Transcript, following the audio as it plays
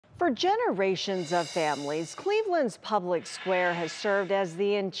For generations of families, Cleveland's public square has served as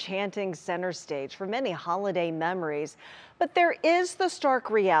the enchanting center stage for many holiday memories. But there is the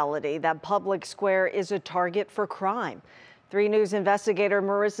stark reality that public square is a target for crime. 3 News investigator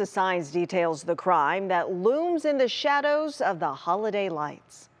Marissa Sines details the crime that looms in the shadows of the holiday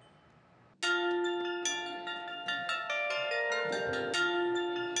lights.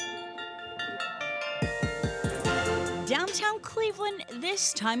 Downtown Cleveland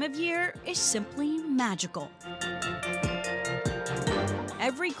this time of year is simply magical.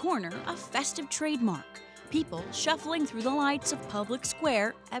 Every corner a festive trademark. People shuffling through the lights of Public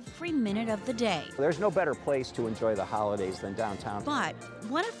Square every minute of the day. There's no better place to enjoy the holidays than downtown. But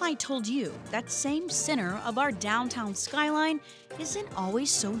what if I told you that same center of our downtown skyline isn't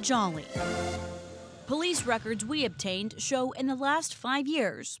always so jolly? Police records we obtained show in the last 5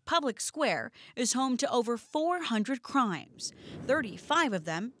 years, Public Square is home to over 400 crimes, 35 of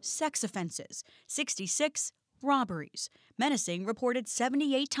them sex offenses, 66 robberies. Menacing reported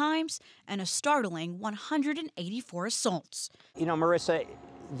 78 times and a startling 184 assaults. You know, Marissa,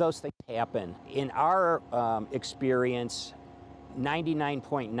 those things happen. In our experience,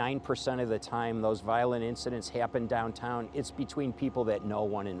 99.9% of the time those violent incidents happen downtown. It's between people that know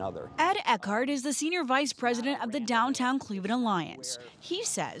one another. Ed Eckhart is the senior vice president of the Downtown Cleveland Alliance. He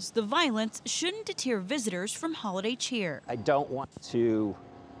says the violence shouldn't deter visitors from holiday cheer. I don't want to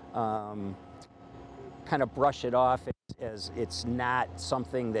kind of brush it off as it's not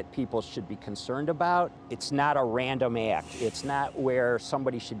something that people should be concerned about. It's not a random act. It's not where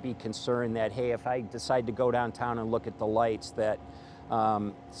somebody should be concerned that, hey, if I decide to go downtown and look at the lights, that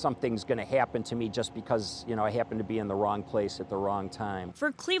something's going to happen to me just because, you know, I happen to be in the wrong place at the wrong time.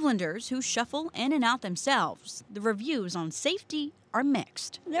 For Clevelanders who shuffle in and out themselves, the reviews on safety are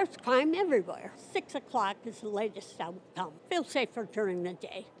mixed. There's crime everywhere. 6 o'clock is the latest I would come. Feel safer during the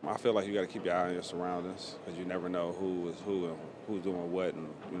day. I feel like you got to keep your eye on your surroundings because you never know who is who and who's doing what, and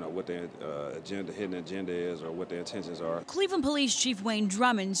you know what their hidden agenda is or what their intentions are. Cleveland Police Chief Wayne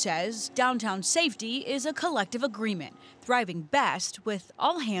Drummond says downtown safety is a collective agreement, thriving best with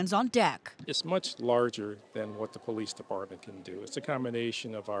all hands on deck. It's much larger than what the police department can do. It's a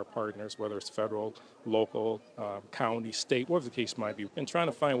combination of our partners, whether it's federal, local, county, state, whatever the case might be, and trying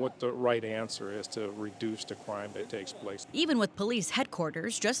to find what the right answer is to reduce the crime that takes place. Even with police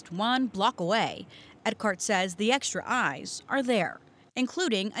headquarters just 1 block away, Eckhart says the extra eyes are there,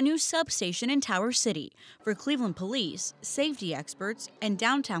 including a new substation in Tower City for Cleveland police, safety experts, and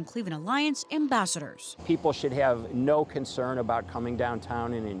Downtown Cleveland Alliance ambassadors. People should have no concern about coming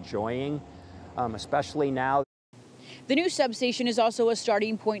downtown and enjoying, especially now. The new substation is also a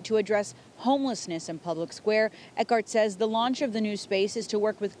starting point to address homelessness in Public Square. Eckhart says the launch of the new space is to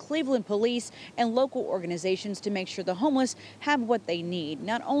work with Cleveland police and local organizations to make sure the homeless have what they need,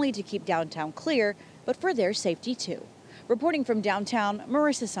 not only to keep downtown clear, but for their safety too. Reporting from downtown,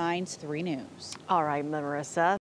 Marissa Sines, 3 News. All right, Marissa.